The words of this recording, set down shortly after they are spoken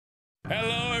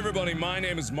Hello everybody, my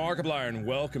name is Markiplier and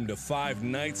welcome to Five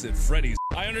Nights at Freddy's.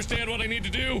 I understand what I need to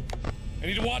do. I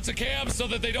need to watch the cams so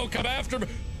that they don't come after me.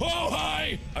 Oh,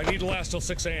 hi! I need to last till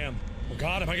 6 a.m. Oh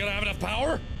god, am I gonna have enough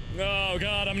power? Oh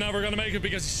god, I'm never gonna make it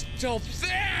because he's still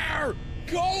there!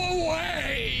 Go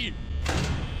away!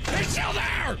 He's still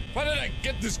there! Why did I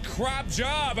get this crap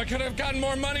job? I could have gotten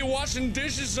more money washing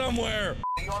dishes somewhere.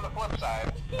 See you on the flip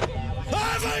side.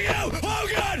 Ah, fuck you! Oh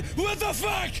god! What the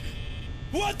fuck?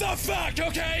 What the fuck,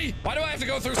 okay? Why do I have to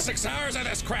go through 6 hours of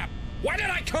this crap? Why did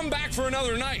I come back for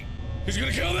another night? He's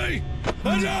gonna kill me?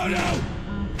 Oh no, no!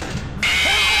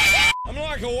 I'm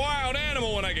like a wild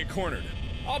animal when I get cornered.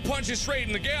 I'll punch you straight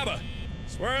in the GABA.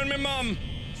 Swear on me mum.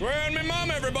 Swear on me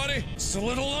mum, everybody. Just a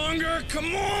little longer,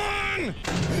 come on!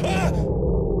 Ah!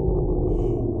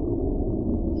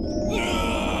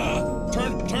 Ah!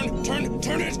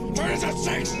 Turn it at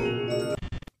 6!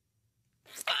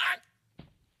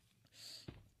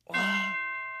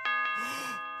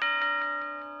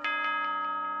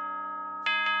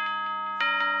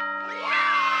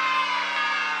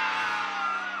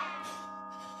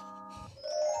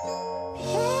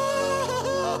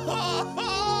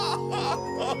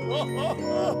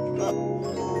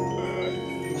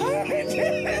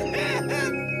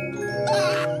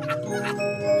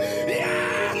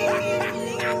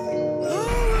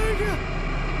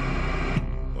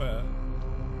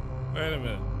 Wait a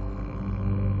minute.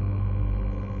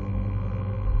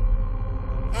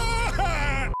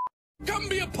 Come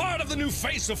be a part of the new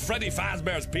face of Freddy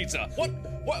Fazbear's Pizza.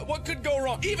 What could go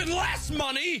wrong? Even less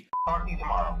money? Talk to you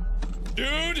tomorrow.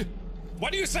 Dude, why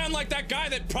do you sound like that guy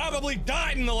that probably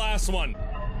died in the last one?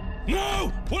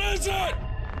 No! What is that?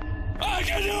 I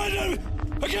can't do it!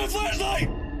 I can't flashlight!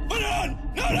 Put it on!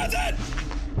 No, not that!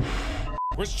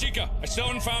 Where's Chica? I still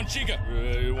haven't found Chica.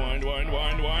 Wind.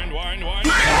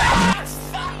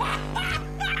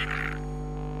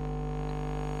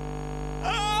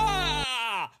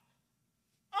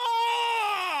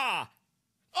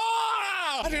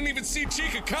 I didn't even see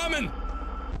Chica coming.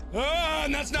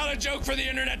 And that's not a joke for the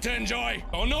internet to enjoy.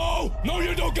 Oh no! No,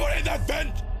 you don't go in that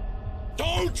vent!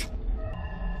 Don't!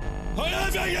 What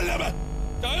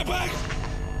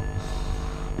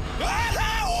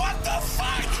the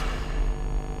fuck?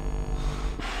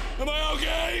 Am I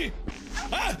okay?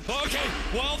 Ah, okay,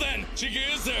 well then, Chica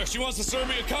is there. She wants to serve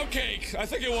me a cupcake. I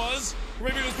think it was. Or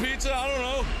maybe it was pizza, I don't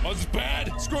know. Oh, it's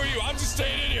bad. Screw you, I'm just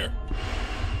staying in here.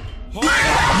 Oh,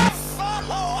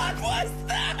 what was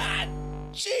that?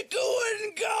 Chica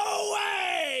wouldn't go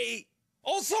away!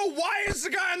 Also, why is the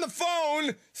guy on the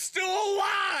phone still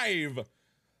alive?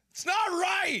 It's not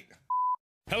right!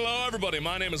 Hello everybody,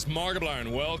 my name is Markiplier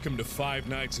and welcome to Five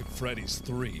Nights at Freddy's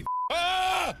 3.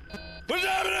 Ah! What's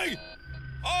happening?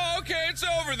 Oh, okay, it's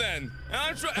over then.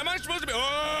 Am I supposed to be-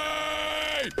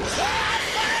 Hey!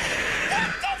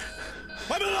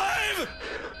 I'm alive!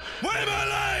 Why am I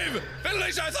alive?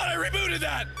 Ventilation, I thought I rebooted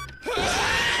that!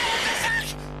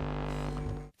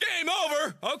 Game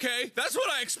over? Okay, that's what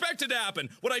I expected to happen.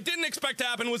 What I didn't expect to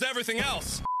happen was everything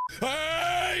else.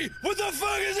 Hey! What the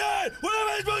fuck is that? What am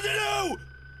I supposed to do?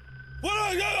 What do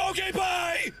I do? Okay,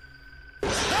 bye!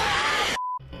 Ah!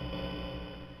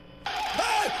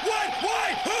 Ah! What?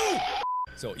 Why? Who?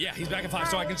 So, yeah, he's back at 5,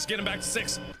 so I can just get him back to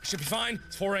 6. Should be fine.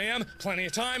 It's 4 a.m. Plenty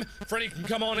of time. Freddy can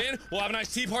come on in. We'll have a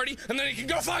nice tea party, and then he can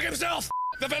go fuck himself!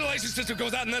 The ventilation system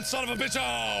goes out, and then son of a bitch.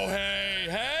 Oh,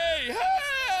 hey!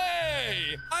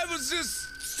 I was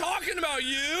just talking about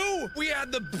you. We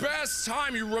had the best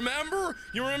time. You remember?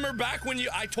 You remember back when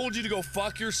I told you to go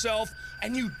fuck yourself,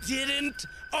 and you didn't?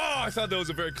 Oh, I thought that was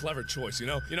a very clever choice, you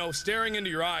know? You know, staring into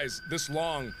your eyes this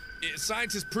long,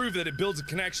 scientists prove that it builds a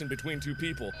connection between two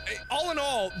people. All in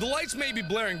all, the lights may be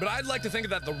blaring, but I'd like to think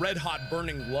of that the red-hot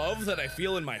burning love that I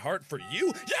feel in my heart for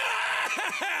you.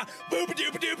 Yeah!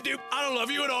 Boop-a-doop-a-doop-a-doop. I don't love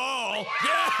you at all.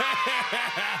 Yeah!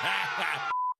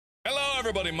 Hello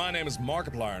everybody, my name is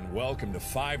Markiplier and welcome to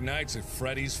Five Nights at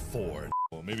Freddy's 4.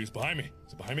 Well, maybe he's behind me.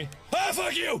 Is it behind me? Ah,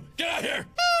 fuck you! Get out here!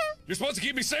 You're supposed to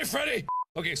keep me safe, Freddy!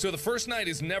 Okay, so the first night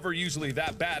is never usually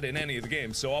that bad in any of the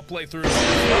games, so I'll play through.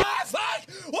 Ah, fuck!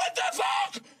 What the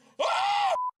fuck?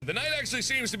 Oh! The night actually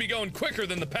seems to be going quicker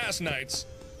than the past nights.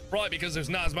 Probably because there's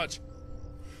not as much.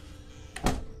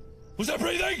 Was that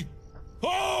breathing?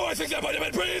 Oh, I think that might have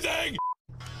been breathing!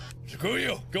 Screw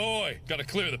you, go away. Gotta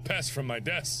clear the pests from my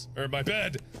desk, or my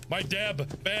bed. My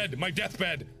bed, my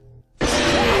deathbed. No!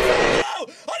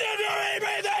 I didn't do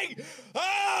anything!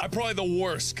 Ah! I'm probably the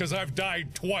worst, because I've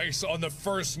died twice on the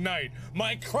first night.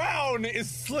 My crown is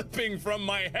slipping from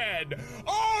my head.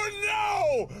 Oh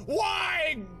no!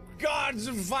 Why? God,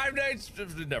 5 nights?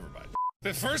 Never mind.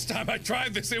 The first time I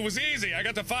tried this, it was easy. I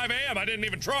got to 5 a.m. I didn't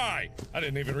even try. I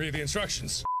didn't even read the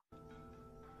instructions.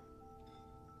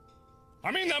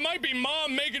 I mean, that might be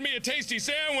Mom making me a tasty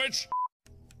sandwich.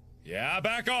 Yeah,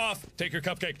 back off. Take your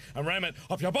cupcake and ram it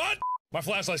up your butt. My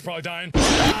flashlight's probably dying.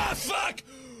 Ah, fuck!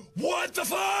 What the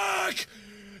fuck?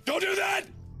 Don't do that!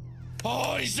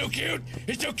 Oh, he's so cute.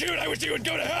 He's so cute. I wish he would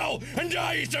go to hell and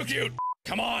die. He's so cute.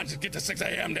 Come on, just get to 6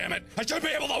 a.m., damn it. I should be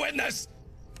able to win this.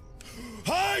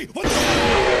 Hey, what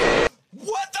the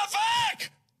What the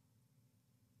fuck?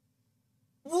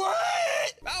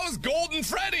 What? That was Golden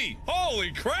Freddy.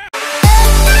 Holy crap.